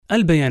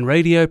Al Bayan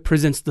Radio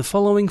presents the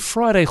following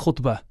Friday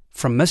khutbah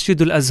from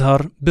Masjid Al-Azhar,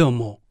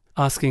 Bilmo,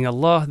 asking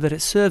Allah that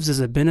it serves as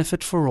a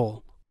benefit for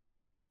all.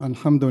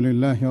 الحمد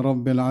لله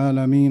رب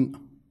العالمين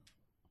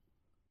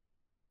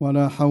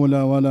ولا حول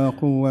ولا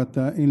قوة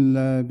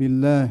إلا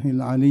بالله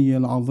العلي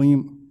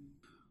العظيم.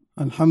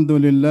 الحمد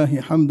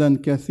لله حمدا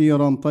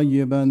كثيرا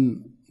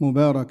طيبا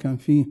مباركا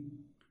فيه،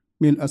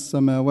 ملء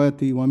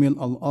السماوات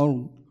وملء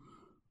الأرض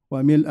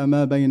وملء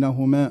ما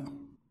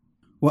بينهما،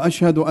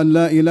 وأشهد أن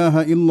لا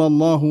إله إلا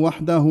الله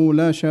وحده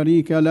لا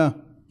شريك له،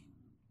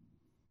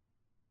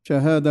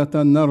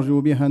 شهادة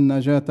نرجو بها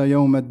النجاة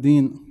يوم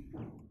الدين.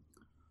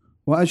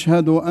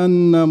 وأشهد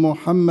أن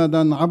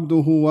محمدا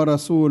عبده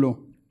ورسوله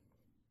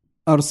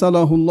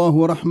أرسله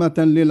الله رحمة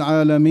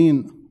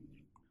للعالمين،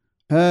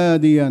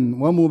 هاديا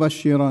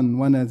ومبشرا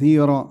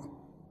ونذيرا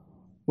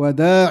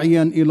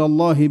وداعيا إلى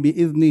الله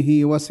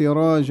بإذنه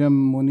وسراجا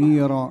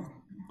منيرا.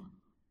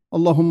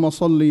 اللهم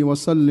صل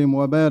وسلم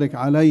وبارك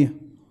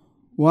عليه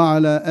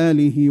وعلى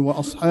آله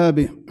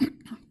وأصحابه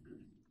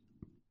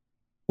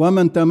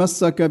ومن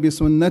تمسك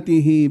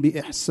بسنته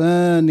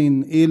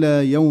بإحسان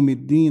إلى يوم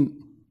الدين.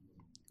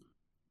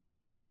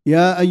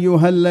 يا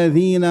أيها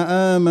الذين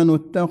آمنوا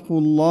اتقوا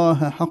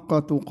الله حق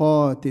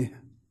تقاته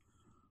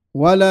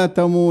ولا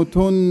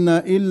تموتن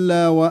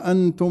إلا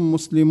وأنتم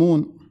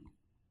مسلمون.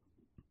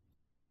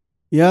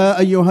 يا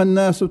أيها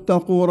الناس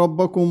اتقوا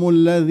ربكم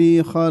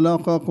الذي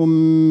خلقكم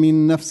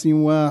من نفس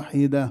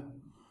واحدة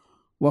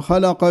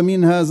وخلق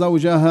منها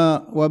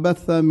زوجها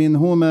وبث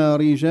منهما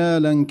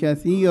رجالا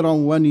كثيرا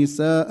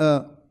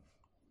ونساء،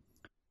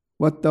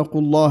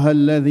 واتقوا الله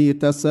الذي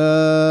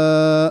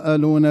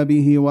تساءلون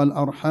به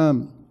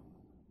والأرحام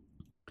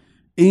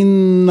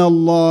إن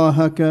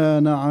الله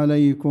كان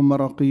عليكم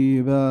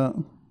رقيبا.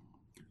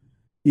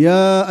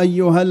 يا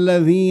أيها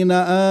الذين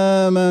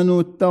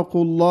آمنوا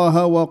اتقوا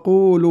الله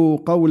وقولوا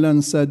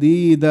قولا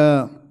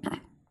سديدا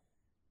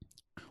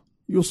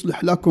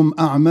يصلح لكم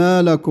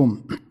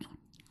أعمالكم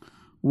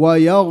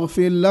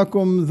ويغفر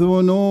لكم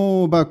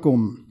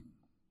ذنوبكم،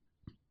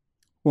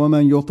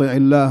 ومن يطع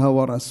الله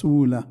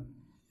ورسوله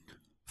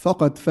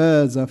فقد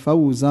فاز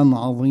فوزا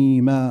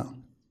عظيما.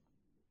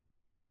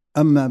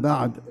 أما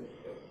بعد،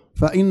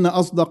 فإن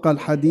أصدق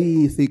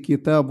الحديث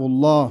كتاب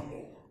الله،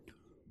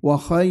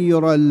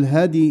 وخير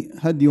الهدي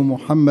هدي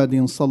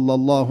محمد صلى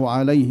الله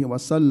عليه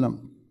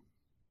وسلم،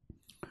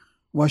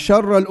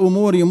 وشر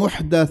الأمور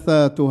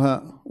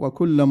محدثاتها،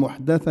 وكل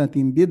محدثة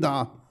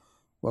بدعة،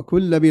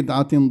 وكل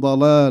بدعة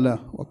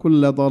ضلالة،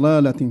 وكل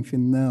ضلالة في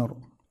النار.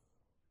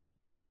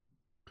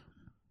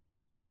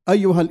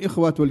 أيها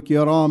الإخوة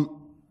الكرام،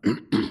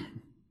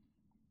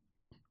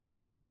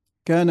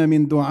 كان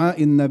من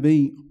دعاء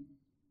النبي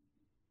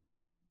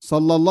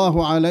صلى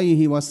الله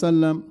عليه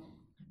وسلم: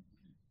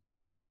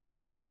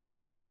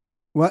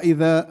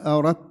 وإذا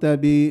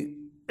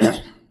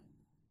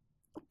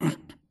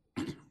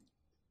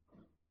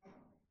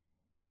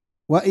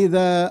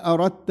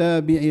أردت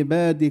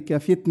بعبادك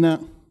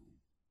فتنة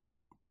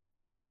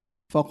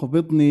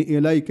فاقبضني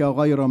إليك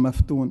غير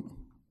مفتون.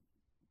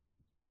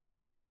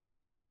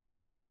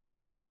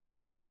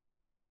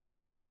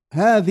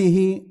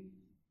 هذه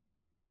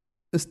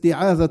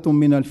استعاذة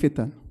من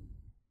الفتن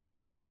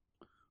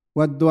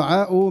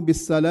والدعاء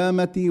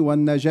بالسلامة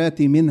والنجاة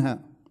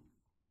منها.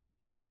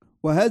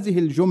 وهذه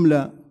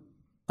الجملة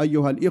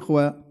أيها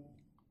الإخوة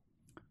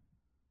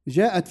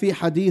جاءت في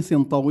حديث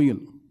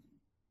طويل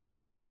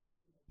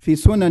في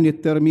سنن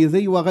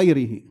الترمذي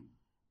وغيره.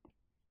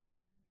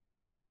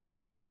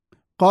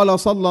 قال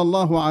صلى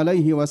الله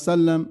عليه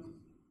وسلم: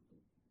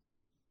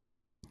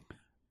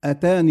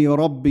 أتاني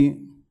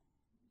ربي،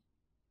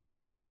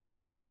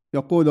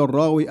 يقول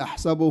الراوي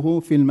أحسبه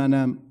في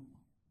المنام،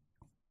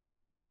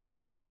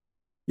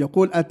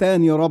 يقول: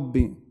 أتاني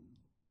ربي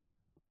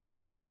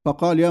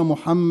فقال: يا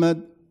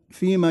محمد،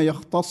 فيما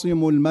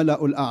يختصم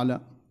الملأ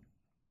الأعلى.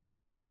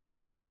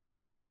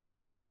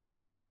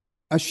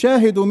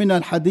 الشاهد من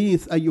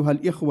الحديث أيها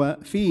الإخوة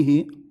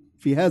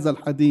في هذا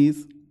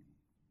الحديث،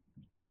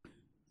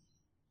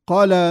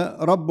 قال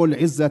رب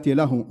العزة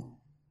له،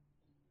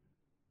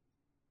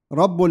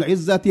 رب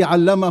العزة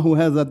علمه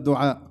هذا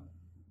الدعاء،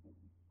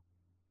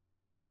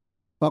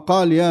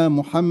 فقال: يا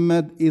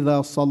محمد،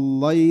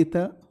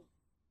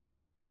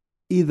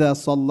 إذا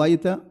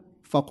صليت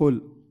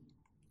فقل: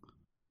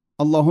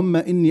 اللهم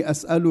إني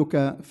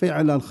أسألك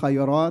فعل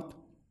الخيرات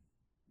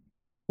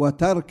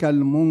وترك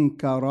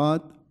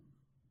المنكرات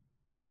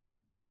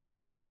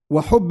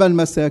وحب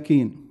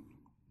المساكين،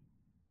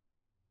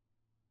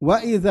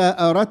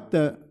 وإذا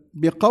أردت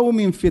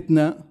بقوم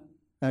فتنة،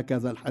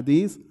 هكذا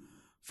الحديث،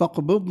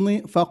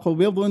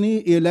 فاقبضني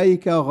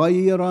إليك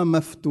غير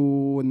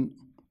مفتون.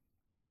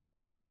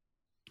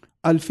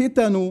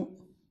 الفتن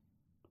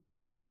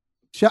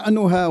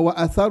شأنها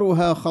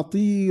وأثرها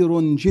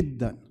خطير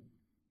جدا،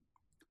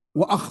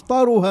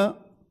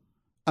 وأخطرها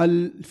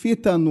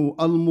الفتن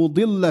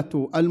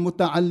المضلة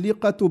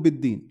المتعلقة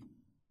بالدين.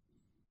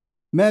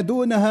 ما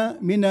دونها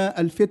من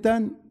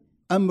الفتن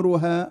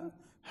أمرها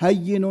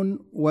هين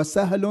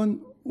وسهل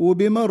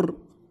وبمر.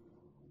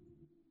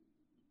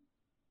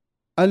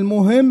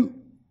 المهم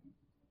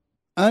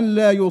أن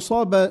لا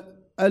يصاب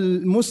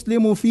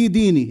المسلم في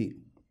دينه.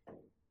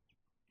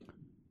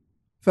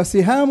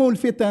 فسهام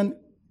الفتن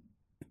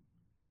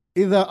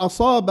إذا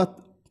أصابت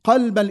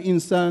قلب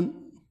الإنسان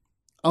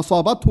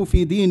أصابته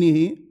في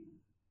دينه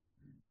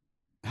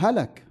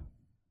هلك،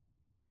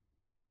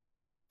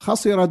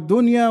 خسر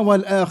الدنيا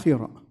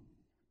والآخرة.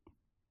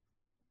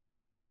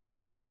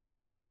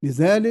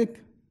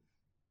 لذلك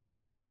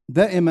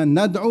دائما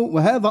ندعو،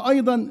 وهذا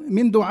أيضا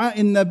من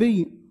دعاء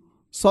النبي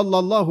صلى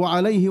الله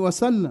عليه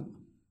وسلم.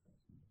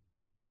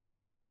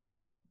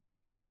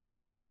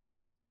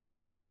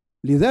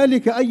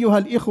 لذلك أيها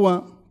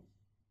الإخوة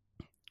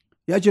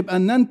يجب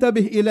أن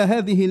ننتبه إلى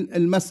هذه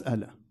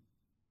المسألة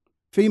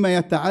فيما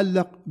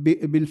يتعلق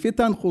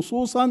بالفتن،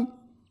 خصوصا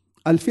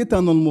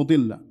الفتن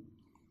المضلة.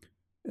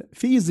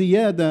 في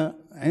زيادة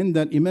عند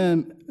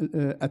الإمام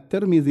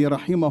الترمذي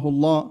رحمه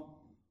الله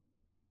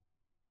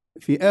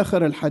في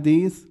آخر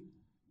الحديث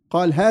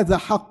قال: هذا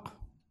حق،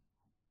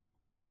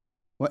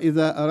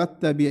 وإذا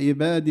أردت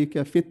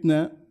بعبادك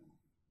فتنة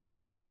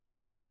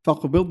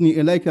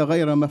فاقبضني إليك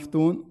غير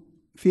مفتون.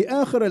 في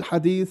آخر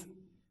الحديث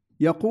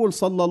يقول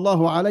صلى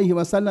الله عليه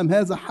وسلم: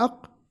 هذا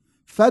حق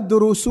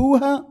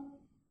فادرسوها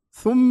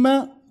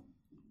ثم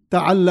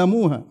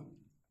تعلموها.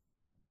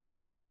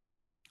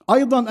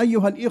 أيضا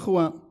أيها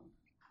الإخوة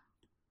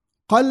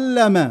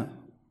قلما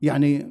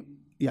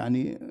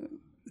يعني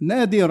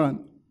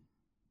نادرا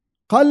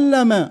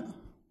قلما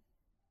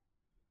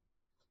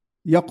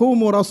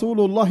يقوم رسول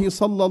الله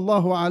صلى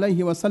الله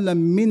عليه وسلم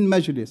من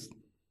مجلس،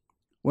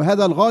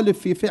 وهذا الغالب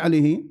في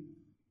فعله،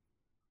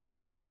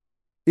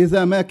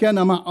 إذا ما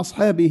كان مع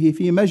أصحابه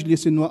في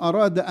مجلس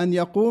وأراد أن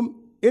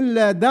يقوم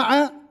إلا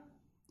دعا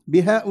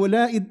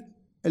بهؤلاء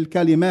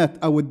الكلمات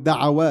أو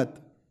الدعوات.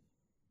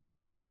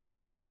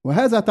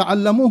 وهذا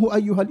تعلموه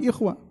أيها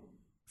الإخوة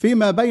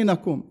فيما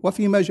بينكم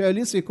وفي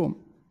مجالسكم،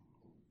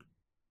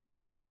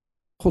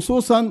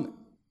 خصوصا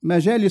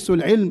مجالس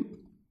العلم.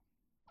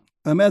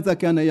 فماذا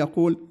كان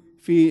يقول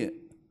في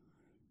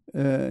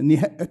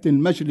نهاية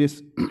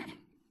المجلس؟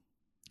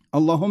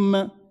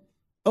 اللهم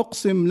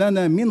اقسم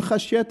لنا من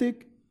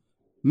خشيتك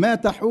ما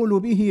تحول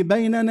به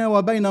بيننا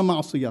وبين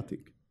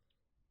معصيتك،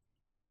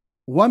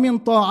 ومن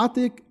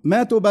طاعتك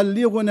ما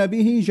تبلغنا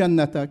به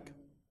جنتك،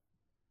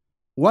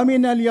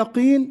 ومن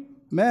اليقين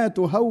ما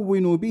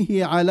تهون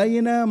به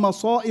علينا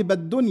مصائب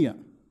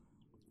الدنيا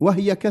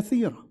وهي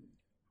كثيرة،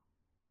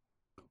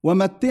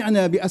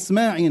 ومتعنا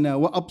بأسماعنا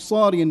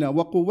وأبصارنا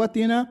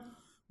وقوتنا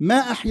ما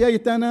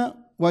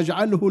أحييتنا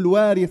واجعله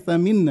الوارث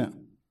منا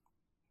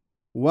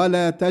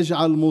ولا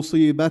تجعل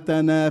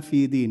مصيبتنا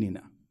في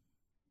ديننا،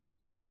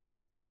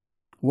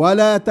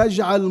 ولا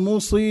تجعل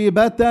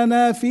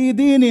مصيبتنا في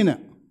ديننا.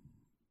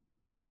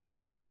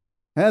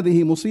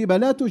 هذه مصيبة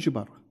لا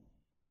تجبر.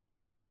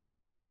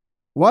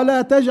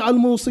 ولا تجعل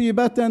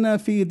مصيبتنا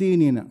في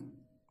ديننا،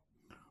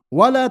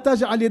 ولا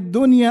تجعل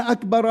الدنيا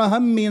أكبر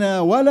همنا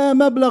ولا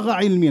مبلغ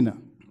علمنا،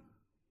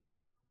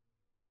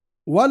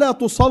 ولا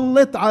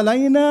تسلط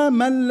علينا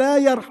من لا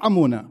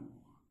يرحمنا.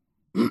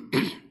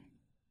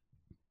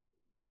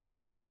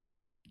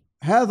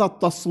 هذا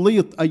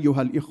التسليط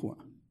أيها الإخوة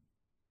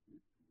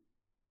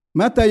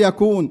متى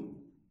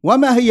يكون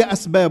وما هي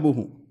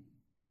أسبابه؟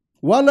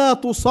 ولا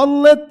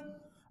تسلط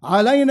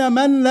علينا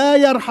من لا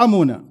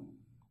يرحمنا.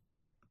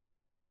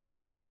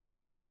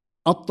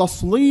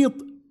 التسليط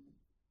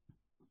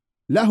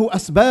له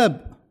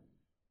أسباب،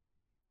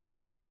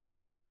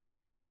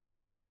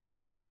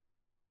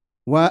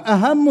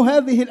 وأهم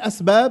هذه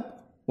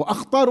الأسباب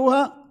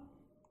وأخطرها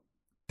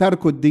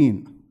ترك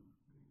الدين.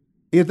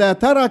 إذا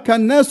ترك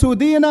الناس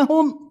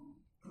دينهم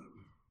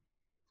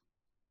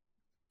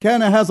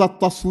كان هذا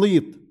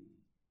التسليط.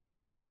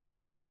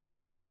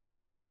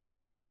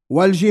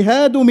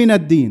 والجهاد من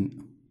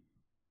الدين،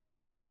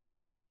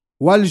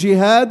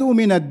 والجهاد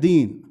من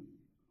الدين،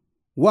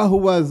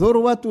 وهو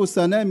ذروة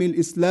سنام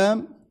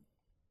الإسلام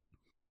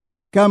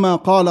كما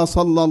قال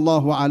صلى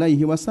الله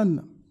عليه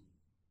وسلم.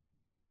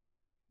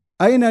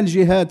 أين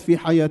الجهاد في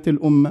حياة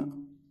الأمة؟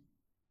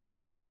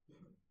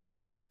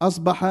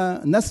 أصبح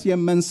نسيا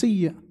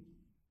منسيا.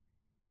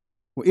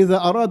 وإذا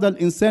أراد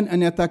الإنسان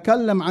أن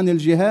يتكلم عن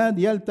الجهاد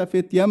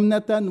يلتفت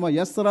يمنة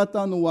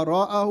ويسرة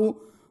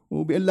وراءه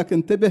وبيقول لك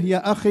انتبه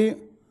يا أخي،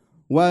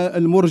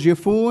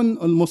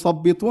 والمرجفون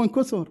المثبطون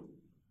كثر،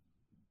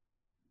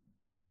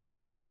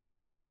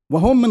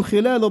 وهم من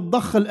خلال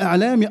الضخ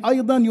الإعلامي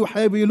أيضا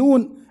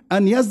يحاولون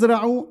أن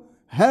يزرعوا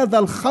هذا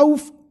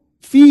الخوف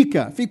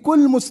فيك، في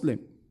كل مسلم،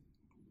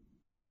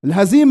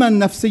 الهزيمة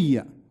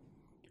النفسية.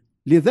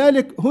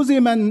 لذلك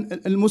هزم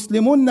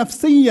المسلمون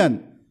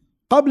نفسيا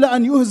قبل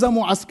أن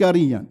يهزموا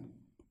عسكريا.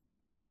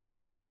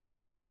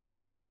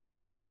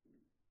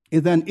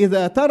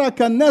 إذا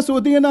ترك الناس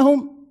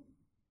دينهم،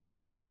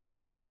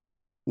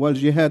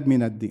 والجهاد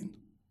من الدين،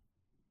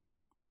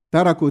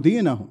 تركوا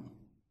دينهم.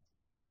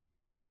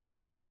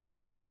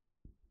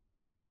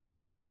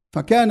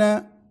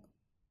 فكان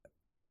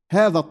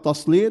هذا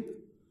التسليط،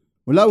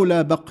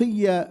 ولولا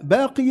بقية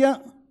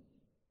باقية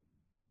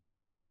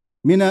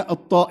من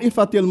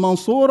الطائفة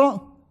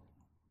المنصورة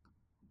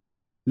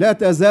لا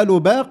تزال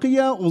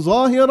باقية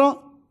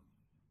وظاهرة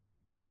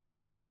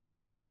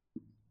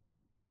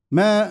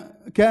ما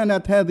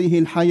كانت هذه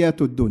الحياة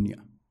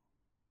الدنيا،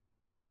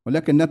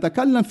 ولكن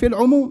نتكلم في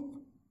العموم.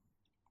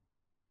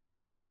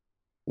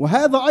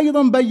 وهذا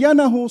أيضا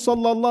بينه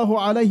صلى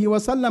الله عليه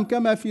وسلم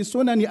كما في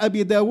سنن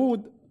أبي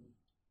داود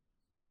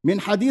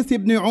من حديث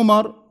ابن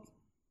عمر،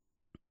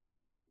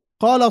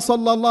 قال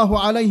صلى الله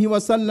عليه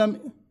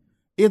وسلم: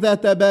 إذا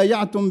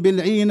تبايعتم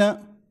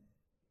بالعينة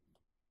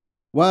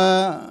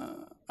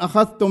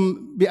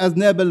وأخذتم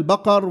بأذناب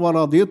البقر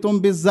ورضيتم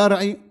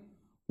بالزرع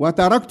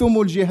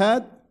وتركتم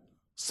الجهاد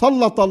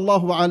سلط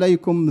الله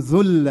عليكم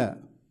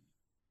ذلا.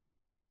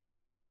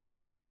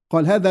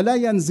 قال هذا لا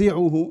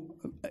ينزعه،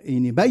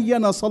 يعني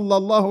بين صلى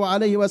الله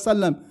عليه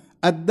وسلم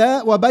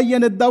الداء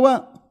وبين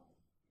الدواء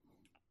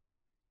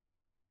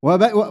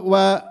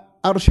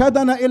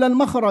وأرشدنا إلى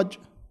المخرج.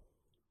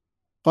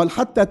 قال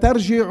حتى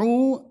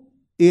ترجعوا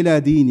إلى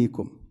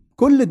دينكم.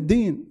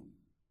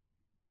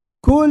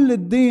 كل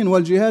الدين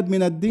والجهاد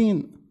من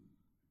الدين،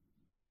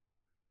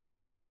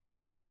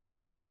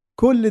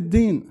 كل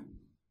الدين.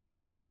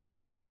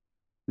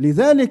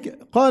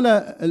 لذلك قال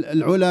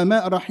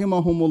العلماء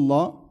رحمهم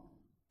الله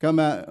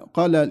كما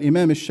قال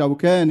الإمام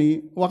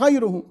الشوكاني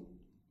وغيره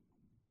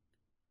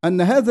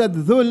أن هذا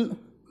الذل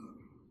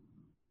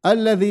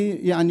الذي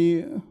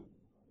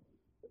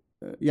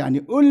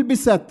يعني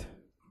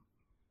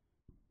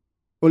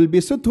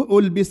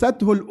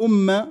ألبسته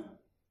الأمة،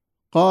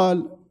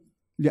 قال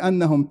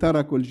لأنهم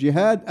تركوا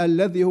الجهاد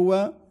الذي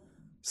هو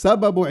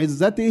سبب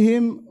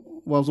عزتهم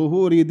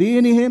وظهور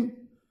دينهم،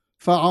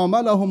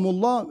 فعاملهم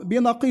الله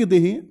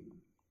بنقيضه،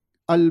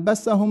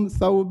 ألبسهم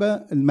ثوب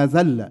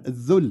المذلة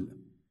الذل.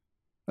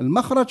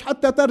 المخرج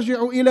حتى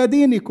ترجعوا إلى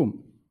دينكم.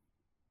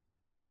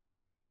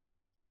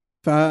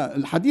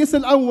 فالحديث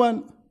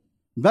الأول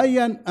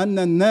بيّن أن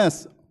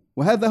الناس،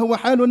 وهذا هو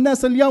حال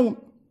الناس اليوم،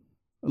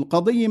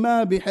 القضية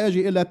ما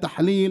بحاجة إلى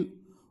تحليل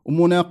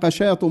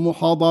ومناقشات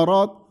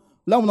ومحاضرات.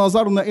 لو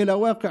نظرنا إلى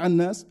واقع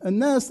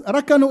الناس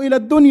ركنوا إلى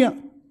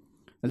الدنيا.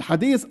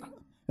 الحديث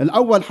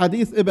الأول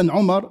حديث ابن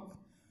عمر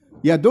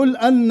يدل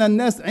أن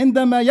الناس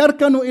عندما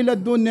يركنوا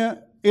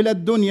إلى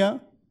الدنيا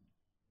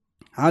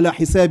على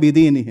حساب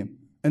دينهم،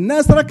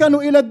 الناس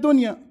ركنوا إلى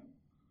الدنيا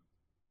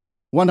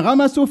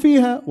وانغمسوا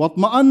فيها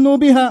واطمأنوا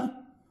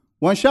بها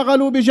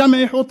وانشغلوا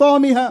بجمع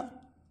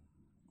حطامها،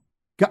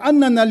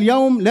 كأننا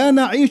اليوم لا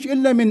نعيش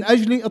إلا من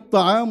أجل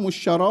الطعام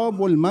والشراب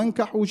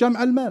والمنكح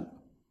وجمع المال.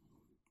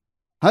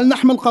 هل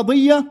نحمل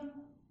قضية؟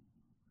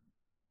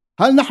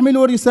 هل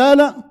نحمل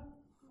رسالة؟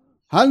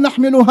 هل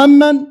نحمل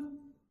هما؟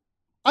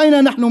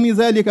 أين نحن من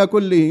ذلك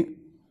كله؟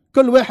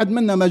 كل واحد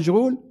منا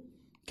مشغول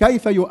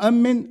كيف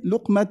يؤمن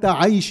لقمة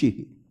عيشه،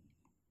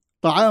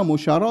 طعام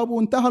وشراب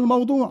وانتهى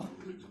الموضوع.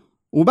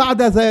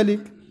 وبعد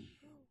ذلك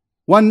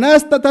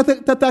والناس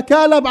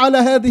تتكالب على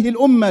هذه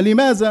الأمة.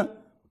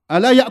 لماذا؟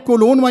 ألا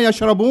يأكلون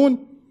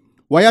ويشربون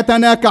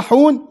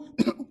ويتناكحون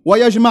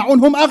ويجمعون؟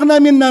 هم أغنى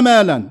منا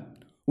مالا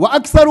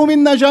وأكثر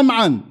منا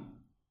جمعا.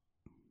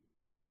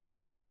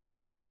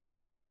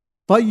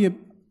 طيب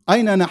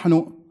أين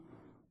نحن؟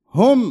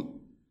 هم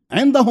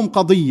عندهم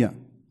قضية،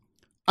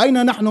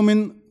 أين نحن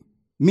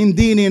من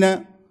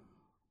ديننا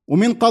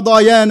ومن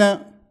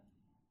قضايانا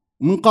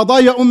ومن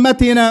قضايا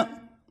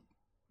أمتنا؟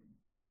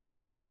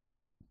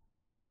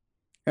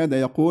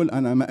 هذا يقول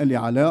أنا ما لي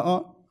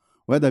علاقة،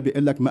 وهذا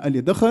بيقول لك ما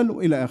لي دخل،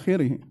 وإلى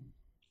آخره.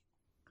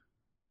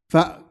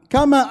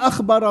 فكما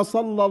أخبر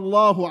صلى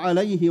الله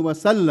عليه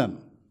وسلم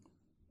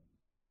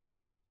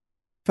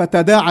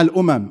فتداعى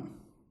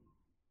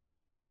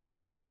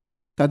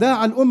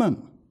الأمم.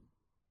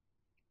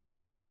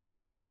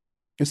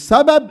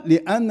 السبب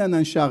لأننا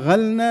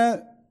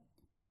انشغلنا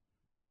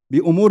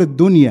بأمور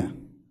الدنيا.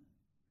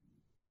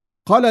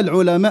 قال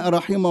العلماء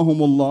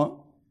رحمهم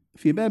الله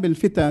في باب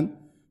الفتن: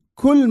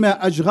 كل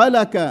ما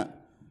أشغلك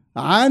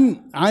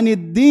عن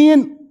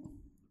الدين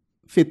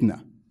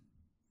فتنة.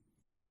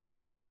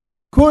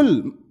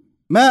 كل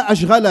ما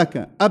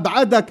أشغلك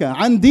أبعدك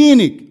عن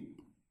دينك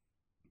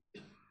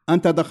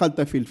أنت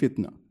دخلت في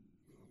الفتنة،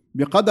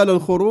 بقدر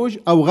الخروج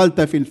أو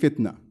غلت في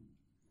الفتنة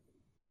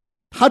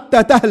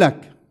حتى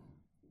تهلك.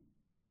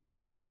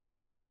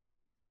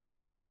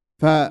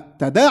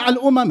 فتداعى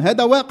الأمم،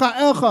 هذا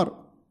واقع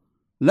آخر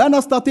لا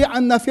نستطيع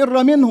أن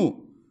نفر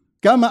منه،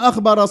 كما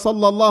أخبر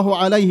صلى الله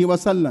عليه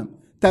وسلم: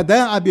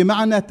 تداعى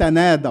بمعنى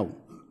تنادوا،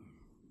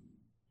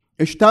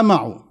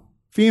 اجتمعوا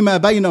فيما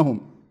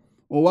بينهم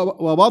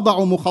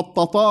ووضعوا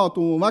مخططات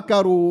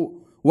ومكروا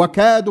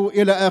وكادوا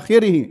إلى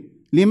آخره.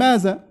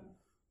 لماذا؟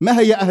 ما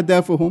هي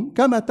أهدافهم؟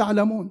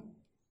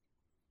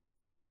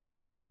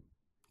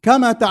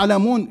 كما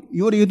تعلمون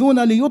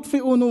يريدون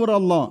ليطفئوا نور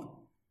الله،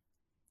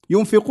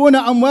 ينفقون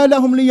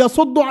أموالهم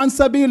ليصدوا عن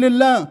سبيل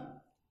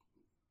الله.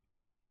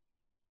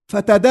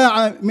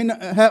 فتداعى من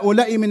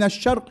هؤلاء من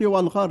الشرق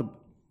والغرب.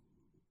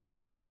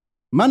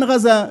 من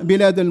غزا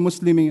بلاد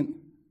المسلمين؟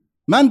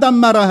 من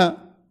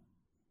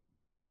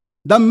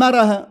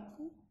دمرها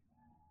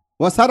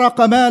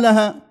وسرق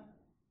مالها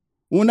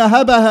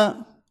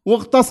ونهبها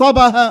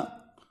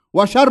واغتصبها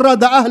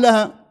وشرد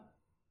أهلها؟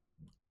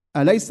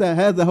 أليس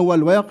هذا هو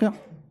الواقع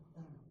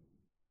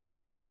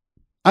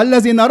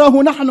الذي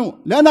نراه نحن؟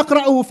 لا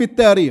نقرأه في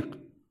التاريخ،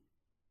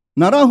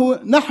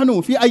 نراه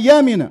نحن في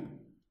أيامنا.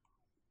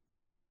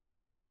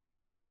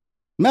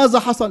 ماذا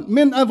حصل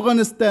من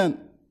أفغانستان،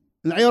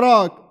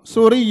 العراق،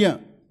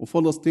 سوريا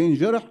وفلسطين؟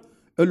 جرح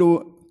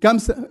له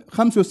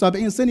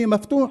 75 سنة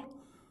مفتوح،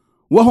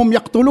 وهم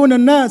يقتلون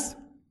الناس،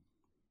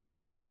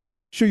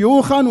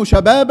 شيوخا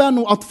وشبابا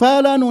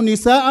وأطفالا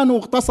ونساء،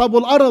 واغتصبوا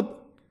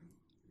الأرض.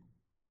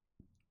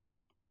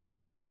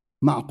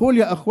 معقول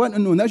يا أخوان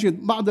أنه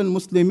نجد بعض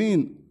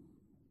المسلمين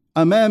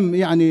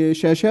أمام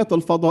شاشات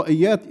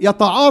الفضائيات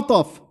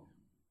يتعاطف،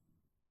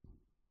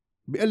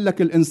 بيقول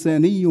لك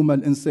الإنسانية وما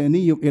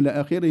الإنسانية إلى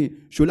آخره؟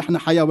 شو نحن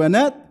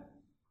حيوانات؟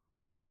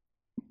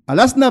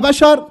 ألسنا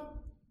بشر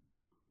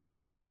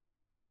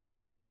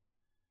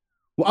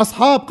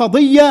وأصحاب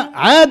قضية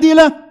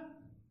عادلة؟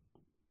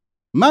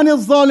 من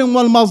الظالم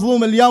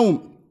والمظلوم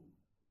اليوم؟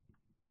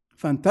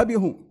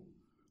 فانتبهوا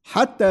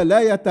حتى لا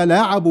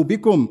يتلاعبوا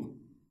بكم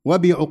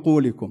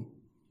وبعقولكم.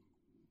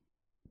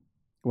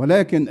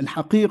 ولكن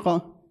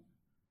الحقيقة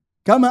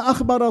كما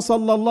أخبر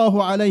صلى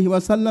الله عليه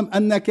وسلم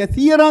أن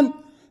كثيرا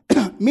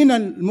من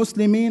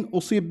المسلمين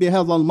أصيب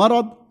بهذا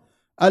المرض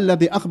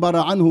الذي أخبر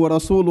عنه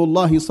رسول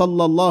الله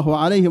صلى الله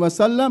عليه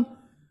وسلم،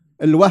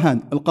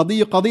 الوهن.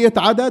 القضية قضية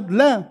عدد؟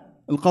 لا.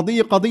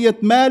 القضية قضية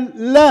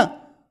مال؟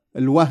 لا.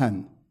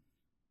 الوهن.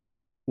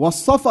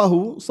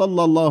 وصفه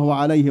صلى الله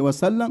عليه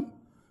وسلم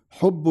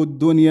حب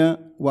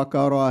الدنيا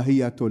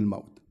وكراهية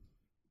الموت.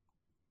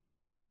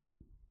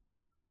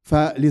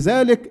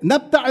 فلذلك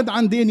نبتعد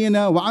عن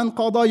ديننا وعن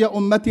قضايا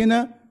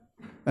أمتنا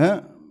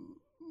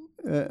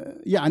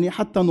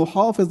حتى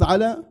نحافظ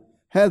على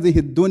هذه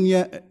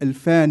الدنيا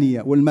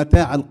الفانية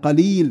والمتاع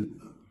القليل.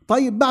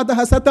 طيب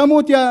بعدها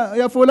ستموت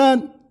يا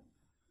فلان،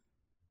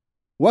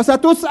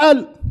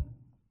 وستسأل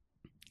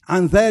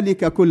عن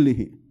ذلك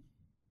كله.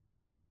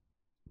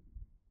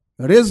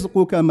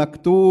 رزقك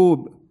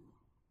مكتوب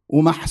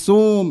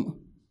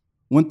ومحسوم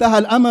وانتهى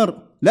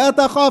الأمر. لا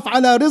تخاف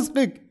على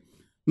رزقك،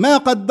 ما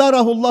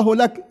قدره الله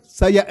لك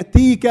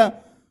سيأتيك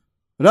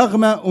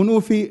رغم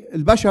أنوف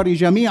البشر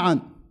جميعا.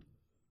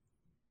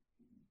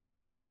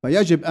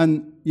 فيجب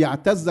أن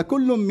يعتز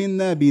كل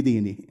منا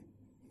بدينه.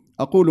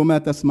 أقول ما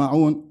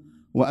تسمعون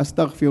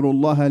وأستغفر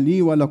الله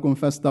لي ولكم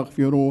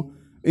فاستغفروه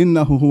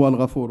إنه هو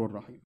الغفور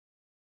الرحيم.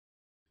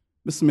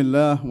 بسم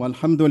الله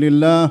والحمد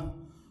لله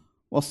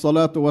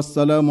والصلاة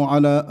والسلام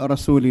على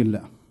رسول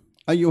الله.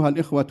 أيها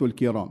الإخوة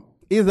الكرام،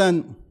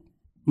 إذن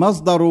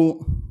مصدر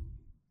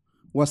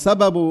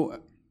وسبب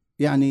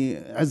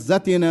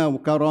عزتنا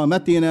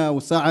وكرامتنا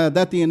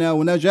وسعادتنا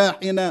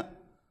ونجاحنا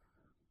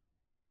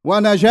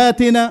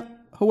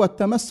ونجاتنا هو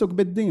التمسك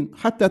بالدين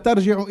حتى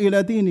ترجعوا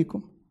إلى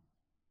دينكم.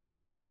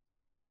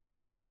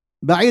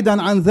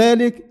 بعيدا عن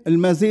ذلك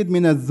المزيد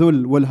من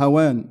الذل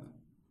والهوان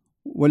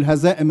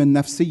والهزائم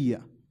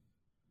النفسية.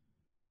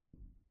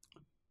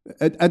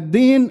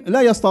 الدين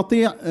لا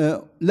يستطيع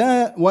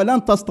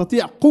ولن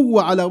تستطيع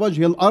قوة على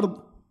وجه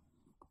الأرض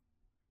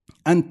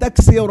أن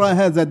تكسر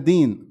هذا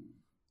الدين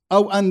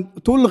أو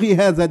أن تلغي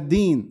هذا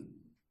الدين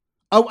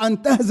أو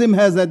أن تهزم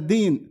هذا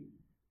الدين.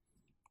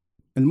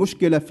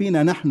 المشكلة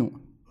فينا نحن،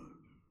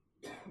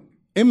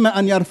 إما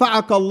أن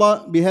يرفعك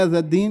الله بهذا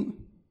الدين،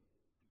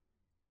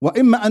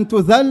 وإما أن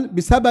تذل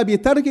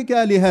بسبب تركك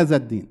لهذا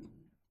الدين.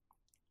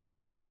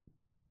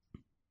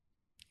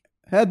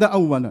 هذا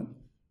أولا.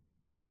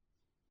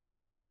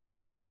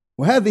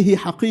 وهذه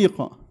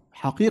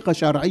حقيقة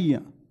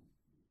شرعية،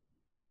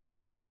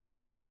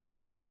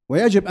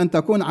 ويجب أن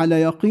تكون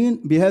على يقين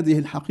بهذه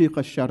الحقيقة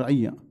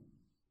الشرعية.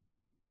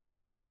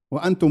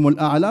 وأنتم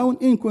الأعلون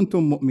إن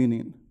كنتم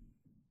مؤمنين.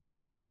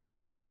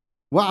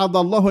 وعد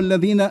الله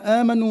الذين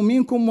آمنوا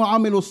منكم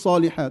وعملوا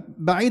الصالحات.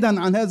 بعيدا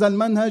عن هذا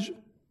المنهج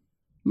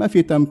ما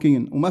في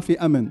تمكين وما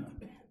في أمن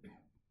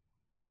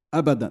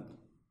أبدا.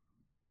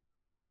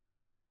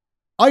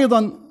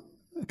 أيضا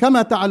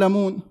كما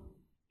تعلمون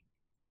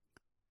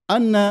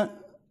أن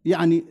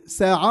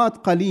ساعات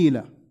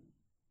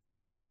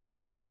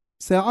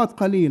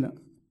قليلة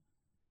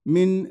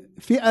من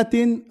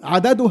فئة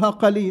عددها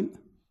قليل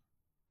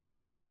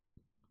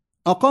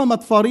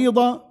أقامت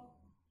فريضة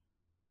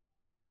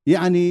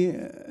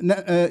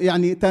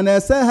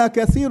تناساها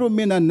كثير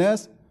من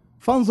الناس.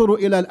 فانظروا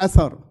إلى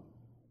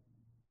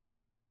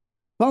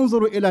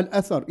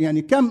الأثر،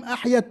 كم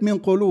أحيت من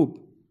قلوب.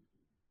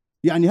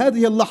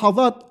 هذه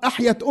اللحظات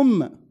أحيت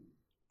أمة.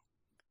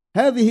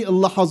 هذه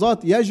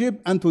اللحظات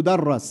يجب أن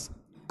تدرس.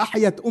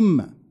 أحيت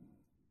أمة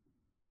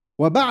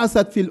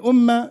وبعثت في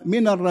الأمة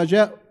من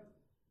الرجاء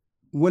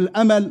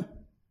والأمل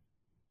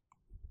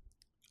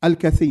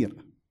الكثير.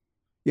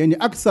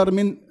 أكثر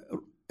من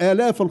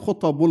آلاف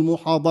الخطب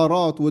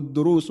والمحاضرات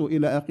والدروس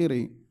إلى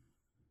آخره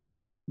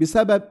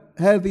بسبب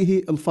هذه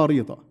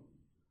الفريضة،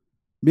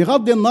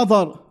 بغض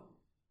النظر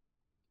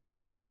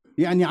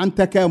عن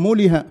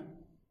تكاملها،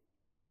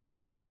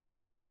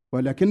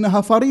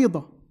 ولكنها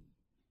فريضة.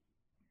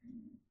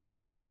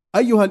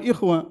 أيها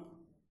الإخوة،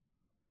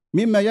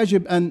 مما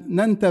يجب أن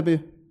ننتبه،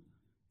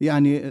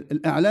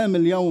 الإعلام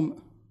اليوم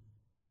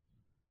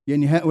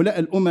يعني هؤلاء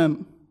الأمم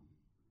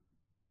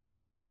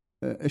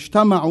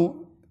اجتمعوا،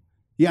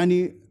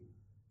 يعني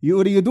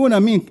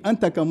يريدون منك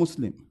أنت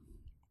كمسلم،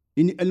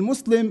 يعني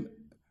المسلم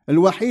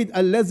الوحيد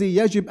الذي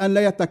يجب أن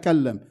لا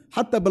يتكلم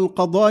حتى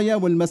بالقضايا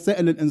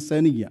والمسائل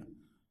الإنسانية،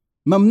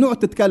 ممنوع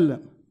تتكلم.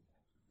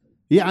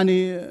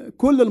 يعني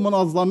كل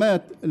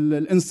المنظمات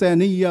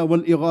الإنسانية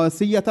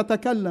والإغاثية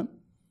تتكلم.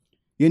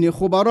 يعني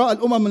خبراء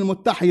الأمم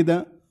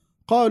المتحدة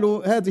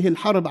قالوا هذه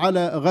الحرب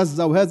على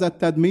غزة وهذا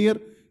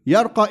التدمير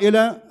يرقى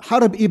إلى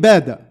حرب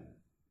إبادة،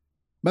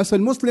 بس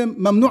المسلم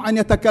ممنوع أن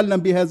يتكلم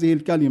بهذه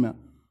الكلمة.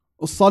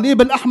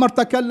 الصليب الأحمر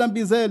تكلم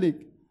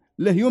بذلك،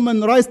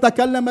 الهيومن رايتس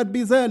تكلمت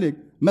بذلك،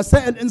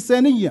 مسائل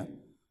إنسانية.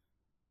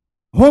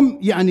 هم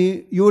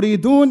يعني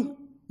يريدون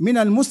من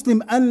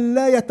المسلم أن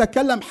لا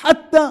يتكلم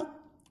حتى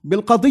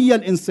بالقضية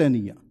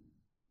الإنسانية.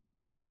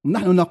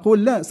 ونحن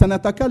نقول لا،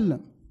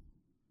 سنتكلم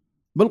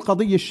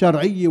بالقضية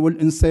الشرعية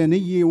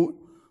والإنسانية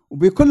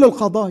وبكل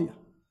القضايا،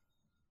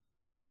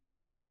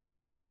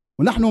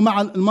 ونحن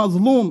مع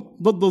المظلوم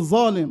ضد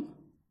الظالم.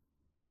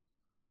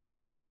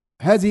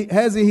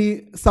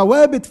 هذه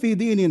ثوابت في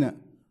ديننا.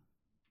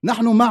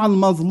 نحن مع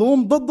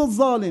المظلوم ضد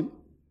الظالم،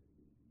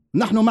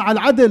 نحن مع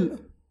العدل،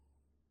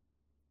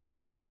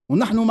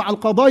 ونحن مع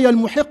القضايا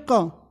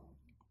المحقة.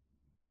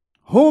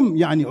 هم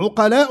يعني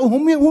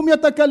عقلاؤهم هم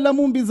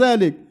يتكلمون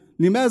بذلك.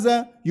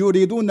 لماذا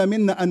يريدون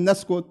منا أن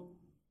نسكت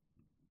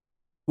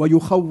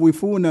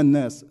ويخوفون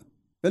الناس؟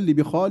 اللي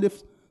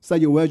بيخالف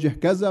سيواجه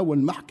كذا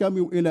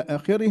والمحكمة وإلى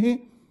آخره.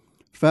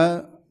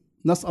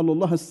 فنسأل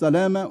الله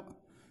السلامة.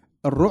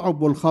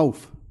 الرعب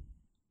والخوف،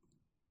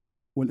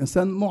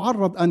 والإنسان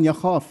معرض أن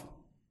يخاف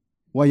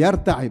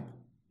ويرتعب.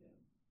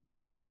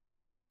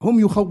 هم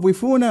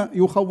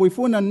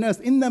يخوفون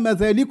الناس. إنما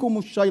ذلكم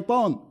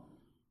الشيطان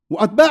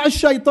وأتباع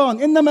الشيطان،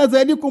 إنما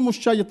ذلكم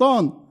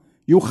الشيطان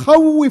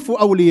يخوف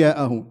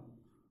أولياءه.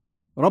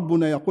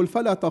 ربنا يقول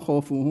فلا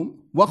تخافوهم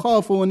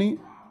وخافوني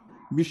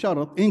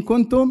بشرط إن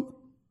كنتم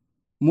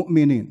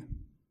مؤمنين.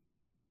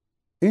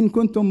 إن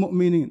كنتم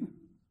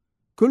مؤمنين،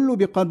 كله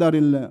بقدر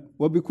الله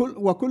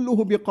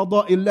وكله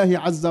بقضاء الله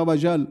عز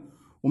وجل.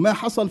 وما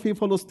حصل في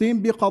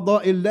فلسطين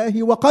بقضاء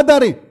الله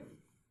وقدره.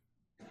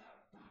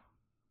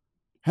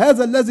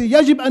 هذا الذي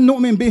يجب أن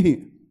نؤمن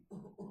به،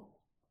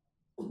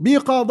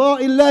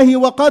 بقضاء الله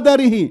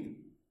وقدره،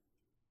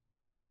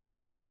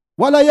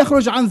 ولا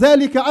يخرج عن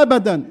ذلك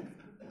أبدا.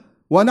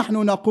 ونحن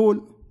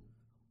نقول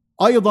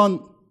أيضا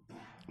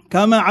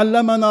كما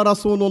علمنا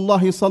رسول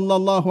الله صلى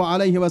الله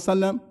عليه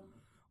وسلم: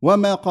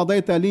 وما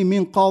قضيت لي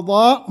من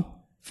قضاء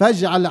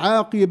فاجعل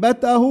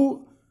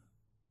عاقبته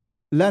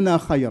لنا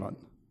خيرا.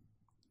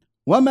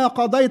 وما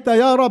قضيت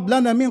يا رب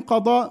لنا من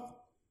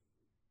قضاء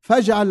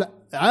فاجعل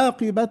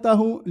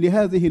عاقبته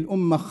لهذه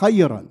الأمة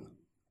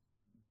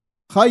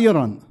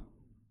خيرا.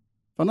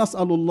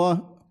 فنسأل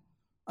الله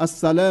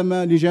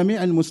السلامة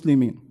لجميع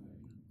المسلمين،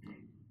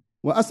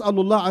 وأسأل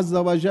الله عز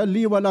وجل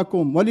لي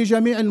ولكم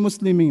ولجميع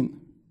المسلمين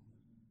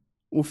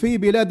وفي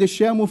بلاد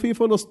الشام وفي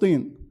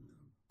فلسطين: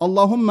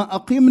 اللهم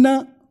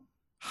أقمنا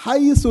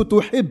حيث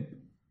تحب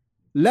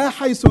لا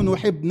حيث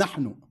نحب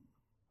نحن.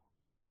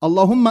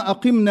 اللهم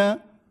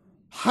أقمنا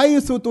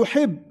حيث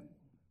تحب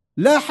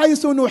لا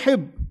حيث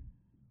نحب،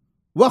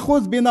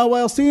 وخذ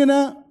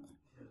بنواصينا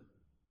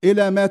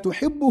إلى ما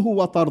تحبه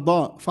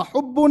وترضاه،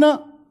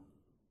 فحبنا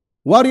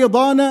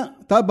ورضانا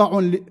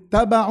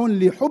تبع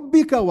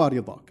لحبك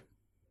ورضاك.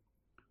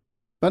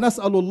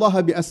 فنسأل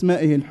الله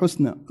بأسمائه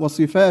الحسنى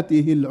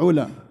وصفاته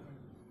العلى: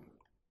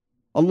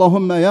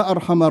 اللهم يا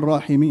أرحم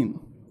الراحمين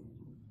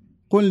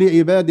قل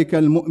لعبادك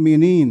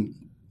المؤمنين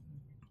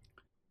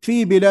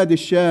في بلاد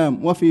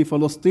الشام وفي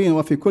فلسطين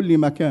وفي كل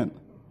مكان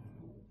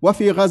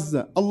وفي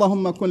غزة،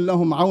 اللهم كن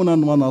لهم عونا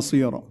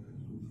ونصيرا.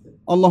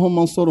 اللهم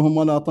انصرهم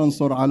ولا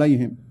تنصر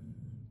عليهم،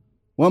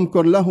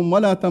 وامكر لهم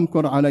ولا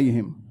تمكر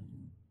عليهم،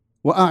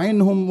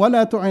 وأعنهم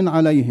ولا تعن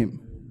عليهم.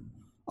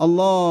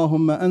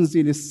 اللهم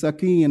أنزل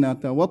السكينة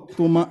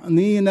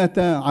والطمأنينة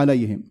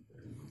عليهم،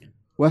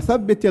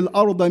 وثبت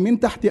الأرض من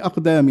تحت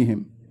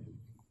أقدامهم.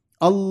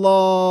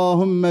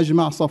 اللهم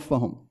اجمع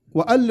صفهم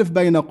وألف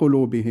بين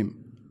قلوبهم.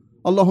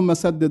 اللهم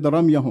سدد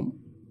رميهم.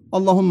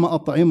 اللهم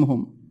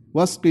أطعمهم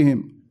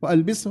واسقهم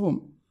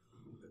وألبسهم.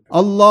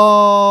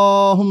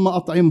 اللهم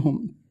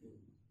أطعمهم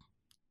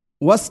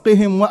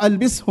واسقهم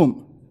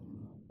وألبسهم.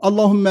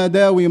 اللهم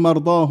داوي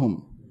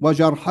مرضاهم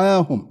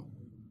وجرحاهم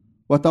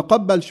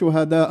وتقبل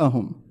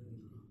شهداءهم.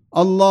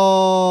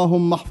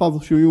 اللهم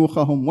احفظ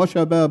شيوخهم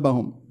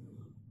وشبابهم.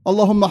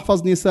 اللهم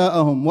احفظ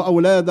نساءهم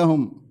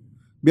وأولادهم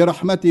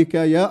برحمتك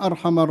يا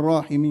أرحم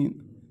الراحمين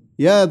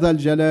يا ذا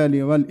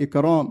الجلال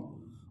والإكرام.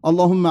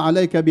 اللهم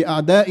عليك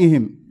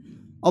بأعدائهم.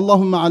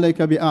 اللهم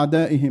عليك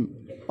بأعدائهم.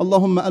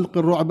 اللهم ألق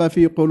الرعب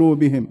في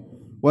قلوبهم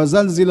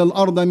وزلزل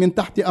الأرض من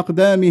تحت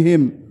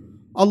أقدامهم.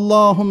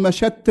 اللهم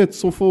شتت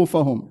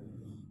صفوفهم.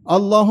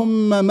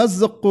 اللهم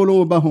مزق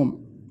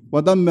قلوبهم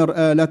ودمر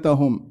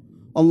آلتهم.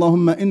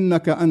 اللهم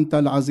إنك أنت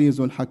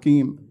العزيز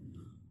الحكيم،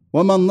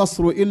 وما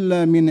النصر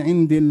إلا من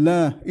عند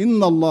الله،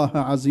 إن الله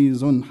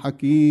عزيز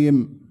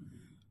حكيم.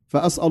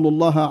 فأسأل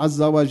الله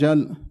عز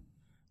وجل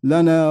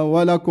لنا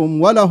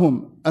ولكم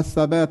ولهم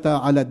الثبات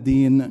على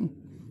الدين.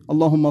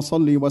 اللهم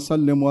صل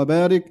وسلم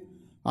وبارك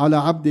على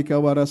عبدك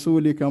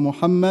ورسولك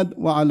محمد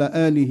وعلى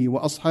آله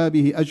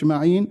وأصحابه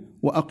أجمعين،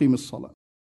 وأقم الصلاة.